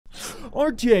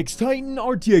RTX Titan,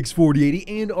 RTX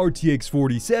 4080, and RTX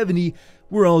 4070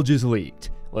 were all just leaked.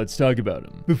 Let's talk about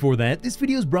them. Before that, this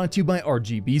video is brought to you by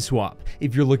RGB Swap.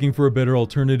 If you're looking for a better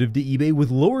alternative to eBay with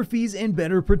lower fees and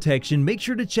better protection, make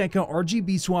sure to check out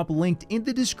RGB Swap linked in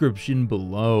the description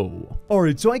below.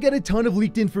 Alright, so I got a ton of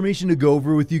leaked information to go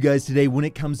over with you guys today when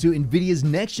it comes to Nvidia's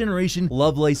next generation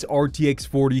Lovelace RTX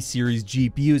 40 series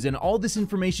GPUs, and all this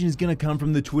information is going to come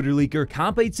from the Twitter leaker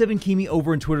Comp87Kimi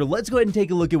over on Twitter. Let's go ahead and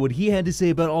take a look at what he had to say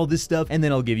about all this stuff, and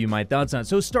then I'll give you my thoughts on it.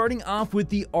 So starting off with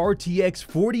the RTX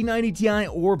 4090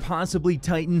 Ti or possibly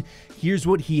Titan, here's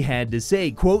what he had to say.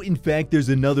 Quote, "In fact, there's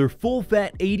another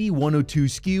full-fat 8102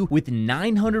 SKU with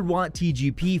 900 watt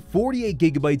TGP, 48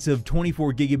 gigabytes of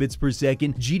 24 gigabits per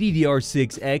second,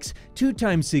 GDDR6X,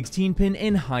 2x16 pin,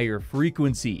 and higher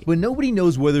frequency. But nobody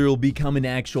knows whether it'll become an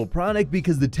actual product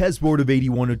because the test board of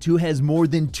 8102 has more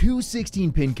than two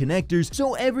 16-pin connectors,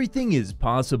 so everything is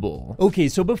possible." Okay,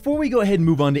 so before we go ahead and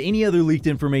move on to any other leaked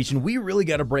information, we really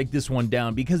got to break this one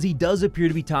down because he does appear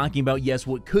to be talking about, yes,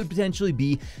 what could potentially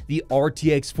be the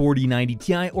RTX 4090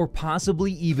 Ti or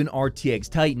possibly even RTX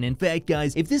Titan. In fact,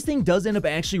 guys, if this thing does end up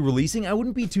actually releasing, I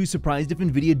wouldn't be too surprised if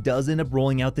Nvidia does end up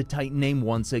rolling out the Titan name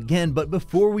once again. But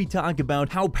before we talk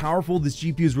about how powerful this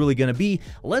GPU is really going to be,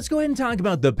 let's go ahead and talk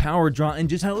about the power draw and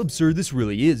just how absurd this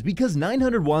really is, because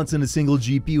 900 watts in a single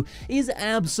GPU is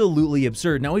absolutely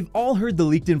absurd. Now, we've all heard the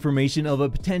leaked information of a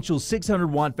potential 600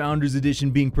 watt Founders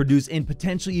Edition being produced and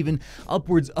potentially even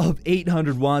upwards of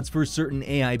 800 watts for certain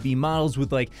AIB models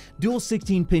with like dual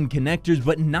 16-pin connectors,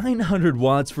 but 900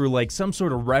 watts for like some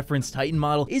sort of reference Titan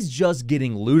model is just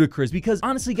getting ludicrous. Because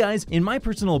honestly, guys, in my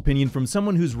personal opinion, from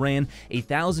someone who's ran a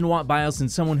 1000 watt BIOS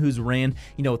and someone who's ran,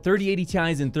 3080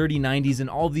 Ti's and 3090s and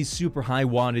all these super high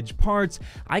wattage parts,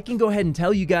 I can go ahead and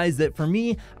tell you guys that for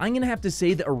me, I'm gonna have to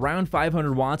say that around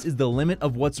 500 watts is the limit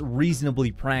of what's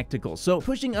reasonably practical. So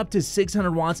pushing up to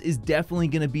 600 watts is definitely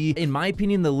gonna be, in my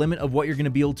opinion, the limit of what you're gonna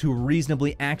be able to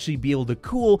reasonably actually be able to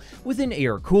cool with an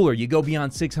air cooler. You go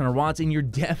beyond 600 watts and you're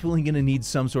definitely going to need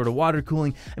some sort of water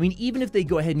cooling. I mean, even if they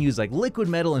go ahead and use like liquid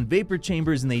metal and vapor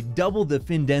chambers and they double the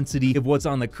fin density of what's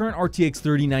on the current RTX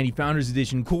 3090 Founders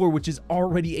Edition cooler, which is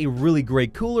already a really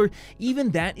great cooler,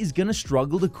 even that is going to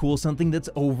struggle to cool something that's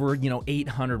over,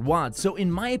 800 watts. So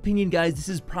in my opinion, guys, this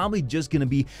is probably just going to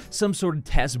be some sort of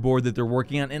test board that they're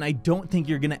working on, and I don't think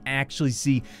you're going to actually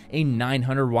see a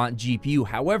 900 watt GPU.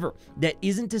 However, that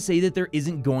isn't to say that there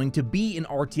isn't going to be an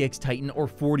RTX Titan or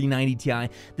 4090 Ti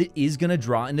that is going to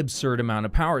draw an absurd amount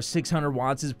of power. 600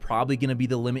 watts is probably going to be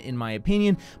the limit in my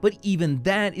opinion, but even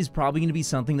that is probably going to be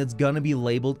something that's going to be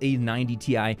labeled a 90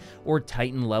 Ti or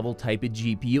Titan level type of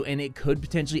GPU, and it could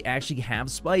potentially actually have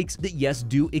spikes that, yes,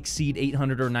 do exceed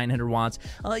 800 or 900 watts,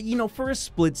 for a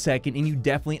split second, and you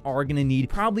definitely are going to need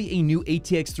probably a new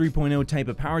ATX 3.0 type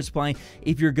of power supply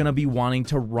if you're going to be wanting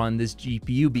to run this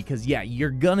GPU, because, yeah, you're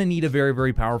going to need a very,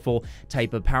 very powerful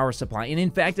type of power supply. And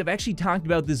in fact, I've actually talked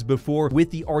about this before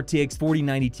with the RTX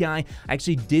 4090 Ti. I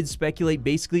actually did speculate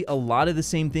basically a lot of the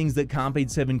same things that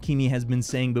Comp87Kimi has been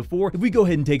saying before. If we go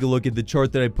ahead and take a look at the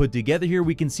chart that I put together here,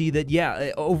 we can see that,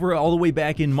 yeah, over all the way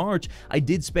back in March, I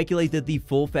did speculate that the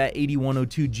full-fat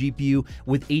 8102 GPU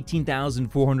with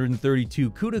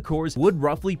 18,432 CUDA cores would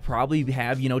roughly probably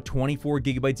have, 24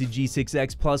 gigabytes of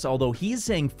G6X plus, although he's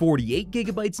saying 48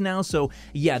 gigabytes now. So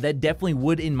yeah, that definitely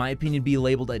would, in my opinion, be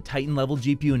labeled a Titan level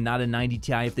GPU and not a 90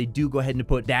 Ti if they do go ahead and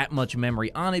put that much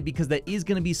memory on it, because that is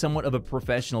going to be somewhat of a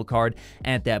professional card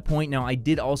at that point. Now, I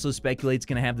did also speculate it's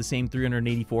going to have the same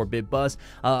 384-bit bus.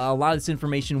 A lot of this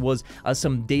information was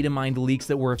some data mined leaks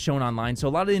that were shown online, so a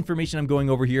lot of the information I'm going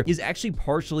over here is actually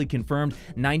partially confirmed.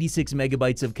 96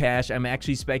 megabytes of cache. I'm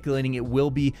actually speculating it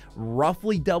will be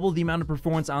roughly double the amount of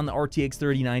performance on the RTX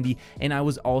 3090, and I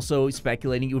was also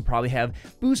speculating it would probably have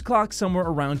boost clock somewhere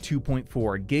around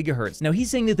 2.4 gigahertz. Now, he's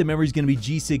saying that the memory is going to be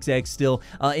G6X still,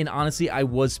 and honestly, I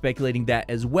was speculating that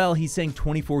as well. He's saying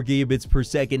 24 gigabits per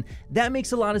second. That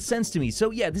makes a lot of sense to me.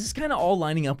 So yeah, this is kind of all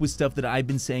lining up with stuff that I've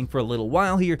been saying for a little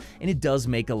while here, and it does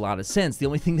make a lot of sense. The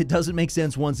only thing that doesn't make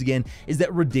sense, once again, is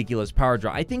that ridiculous power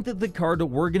draw. I think that the card that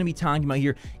we're going to be talking about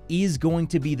here is going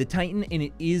to be the Titan, and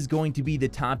it is going to be the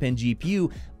top-end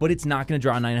GPU, but it's not going to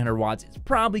draw 900 watts. It's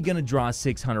probably going to draw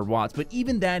 600 watts, but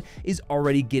even that is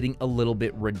already getting a little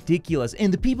bit ridiculous.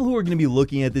 And the people who are going to be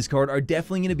looking at this card are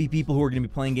definitely going to be people who are going to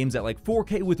be playing games at like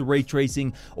 4K with ray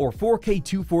tracing, or 4K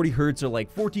 240Hz, or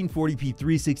like 1440p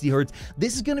 360Hz.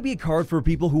 This is going to be a card for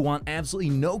people who want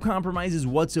absolutely no compromises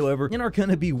whatsoever and are going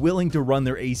to be willing to run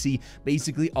their AC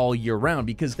basically all year round,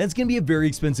 because that's going to be a very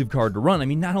expensive card to run. I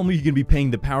mean, not only are you going to be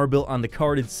paying the power bill on the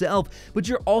card itself, but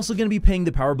you're also going to be paying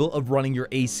the power bill of running your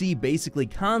AC basically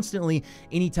constantly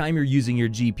anytime you're using your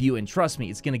GPU. And trust me,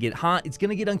 it's going to get hot, it's going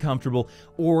to get uncomfortable,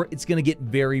 or it's going to get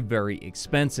very, very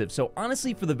expensive. So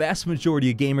honestly, for the vast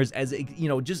majority of gamers, as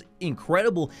just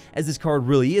incredible as this card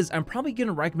really is, I'm probably going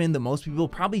to recommend that most people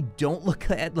probably don't look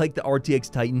at like the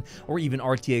RTX Titan or even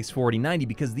RTX 4090,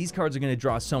 because these cards are going to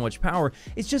draw so much power.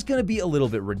 It's just going to be a little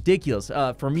bit ridiculous.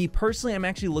 For me personally, I'm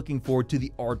actually looking forward to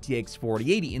the RTX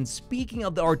 4080. And speaking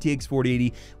of the RTX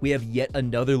 4080, we have yet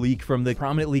another leak from the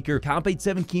prominent leaker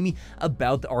Comp87Kimi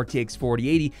about the RTX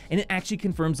 4080, and it actually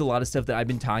confirms a lot of stuff that I've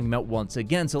been talking about once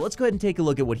again. So let's go ahead and take a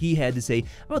look at what he had to say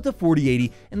about the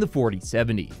 4080 and the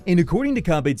 4070. And according to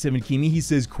Comp87Kimi, he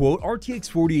says, quote, RTX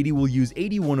 4080 will use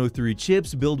 8103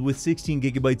 chips built with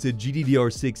 16GB of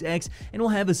GDDR6X and will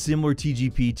have a similar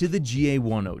TGP to the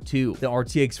GA102. The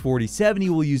RTX 4070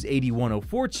 will use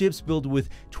 8104 chips built with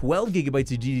 12GB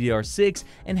of GDDR6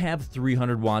 and have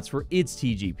 300 watts for its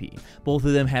TGP. Both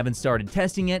of them haven't started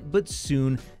testing yet, but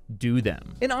soon do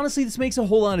them. And honestly, this makes a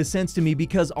whole lot of sense to me,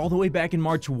 because all the way back in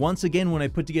March, once again, when I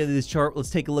put together this chart, let's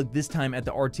take a look this time at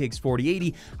the RTX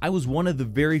 4080, I was one of the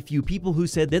very few people who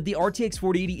said that the RTX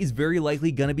 4080 is very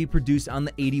likely going to be produced on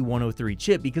the 8103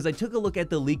 chip, because I took a look at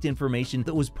the leaked information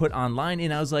that was put online,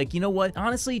 and I was like, you know what,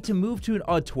 honestly, to move to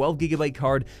a 12GB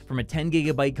card from a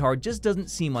 10GB card just doesn't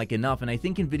seem like enough, and I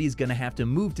think Nvidia is going to have to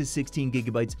move to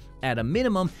 16GB at a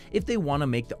minimum if they want to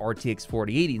make the RTX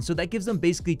 4080. And so that gives them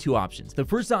basically two options. The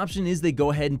first option is they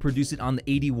go ahead and produce it on the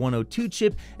 8102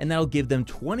 chip, and that'll give them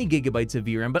 20GB of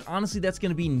VRAM, but honestly, that's going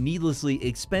to be needlessly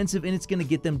expensive, and it's going to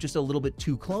get them just a little bit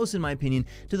too close, in my opinion,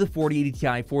 to the 4080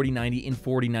 Ti, 4090, and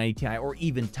 4090 Ti, or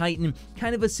even Titan.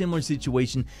 Kind of a similar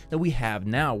situation that we have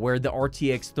now, where the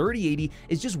RTX 3080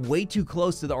 is just way too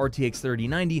close to the RTX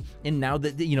 3090, and now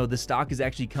that the stock is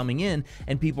actually coming in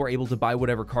and people are able to buy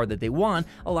whatever card that they want,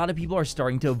 a lot of people are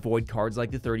starting to avoid cards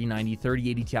like the 3090,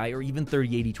 3080 Ti, or even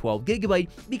 3080 12GB,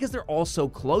 because they're all so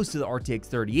close to the RTX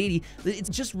 3080 that it's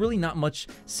just really not much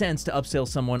sense to upsell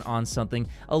someone on something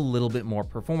a little bit more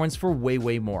performance for way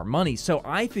more money. So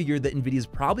I figured that Nvidia is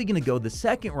probably going to go the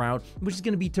second route, which is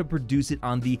going to be to produce it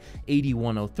on the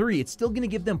 8103. It's still going to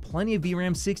give them plenty of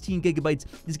VRAM. 16GB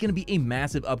is going to be a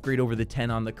massive upgrade over the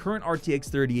 10 on the current RTX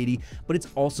 3080, but it's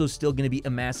also still going to be a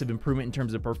massive improvement in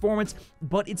terms of performance,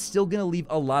 but it's still going to leave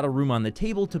a lot of room on the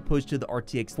table to push to the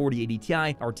RTX 4080 Ti,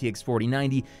 RTX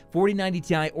 4090, 4090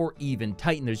 Ti, or even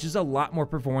Titan. There's just a lot more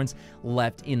performance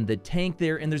left in the tank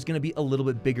there, and there's going to be a little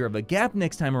bit bigger of a gap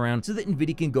next time around, so that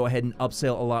Nvidia can go ahead and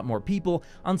upsell a lot more people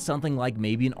on something like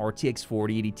maybe an RTX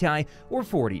 4080 Ti or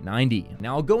 4090.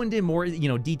 Now I'll go into more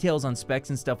details on specs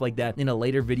and stuff like that in a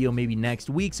later video, maybe next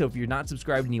week. So if you're not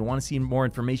subscribed and you want to see more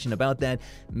information about that,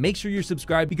 make sure you're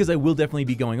subscribed, because I will definitely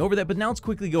be going over that. But now let's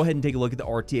quickly go ahead and take a look at the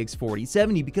RTX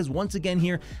 4070, because once again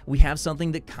here we have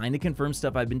something that kind of confirms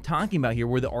stuff I've been talking about here,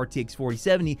 where the RTX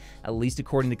 4070, at least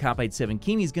according to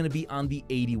Comp87Kimi, is going to be on the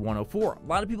 8104. A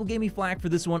lot of people gave me flack for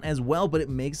this one as well, but it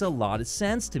makes a lot of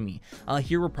sense to me.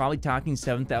 Here we're probably talking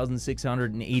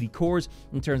 7,680 cores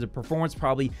in terms of performance,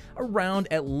 probably around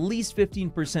at least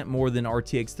 15% more than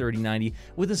RTX 3090,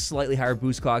 with a slightly higher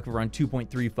boost clock of around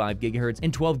 2.35 GHz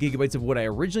and 12GB of what I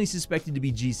originally suspected to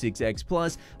be G6X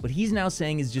Plus, but he's now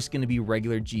saying is just going to be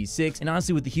regular G6. And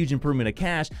honestly, with the huge improvement of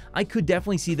cache, I could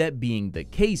definitely see that being the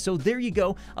case. So there you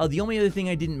go. The only other thing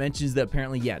I didn't mention is that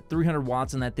apparently, 300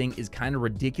 watts on that thing is kind of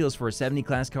ridiculous for a 70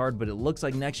 class card, but it looks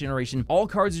like next generation, all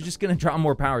cards are just going to draw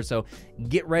more power. So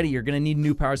get ready. You're going to need a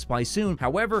new power supply soon.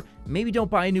 However, maybe don't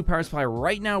buy a new power supply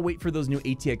right now. Wait for those new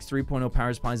ATX 3.0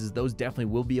 power supplies, as those definitely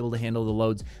will be able to handle the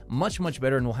loads much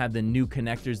better, and will have the new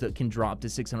connectors that can draw up to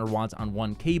 600 watts on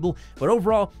one cable. But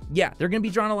overall, they're going to be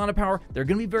drawing a lot of power. They're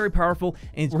going to be very powerful,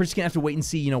 and we're just going to have to wait and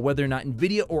see, whether or not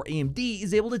Nvidia or AMD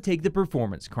is able to take the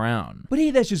performance crown. But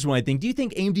hey, that's just what I think. Do you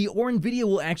think AMD or Nvidia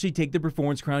will actually take the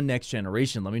performance crown next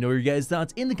generation? Let me know your guys'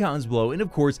 thoughts in the comments below, and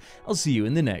of course, I'll see you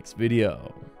in the next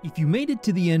video. If you made it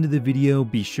to the end of the video,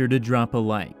 be sure to drop a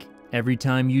like. Every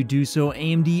time you do so,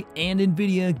 AMD and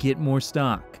Nvidia get more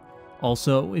stock.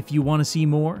 Also, if you want to see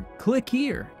more, click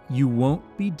here. You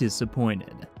won't be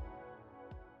disappointed.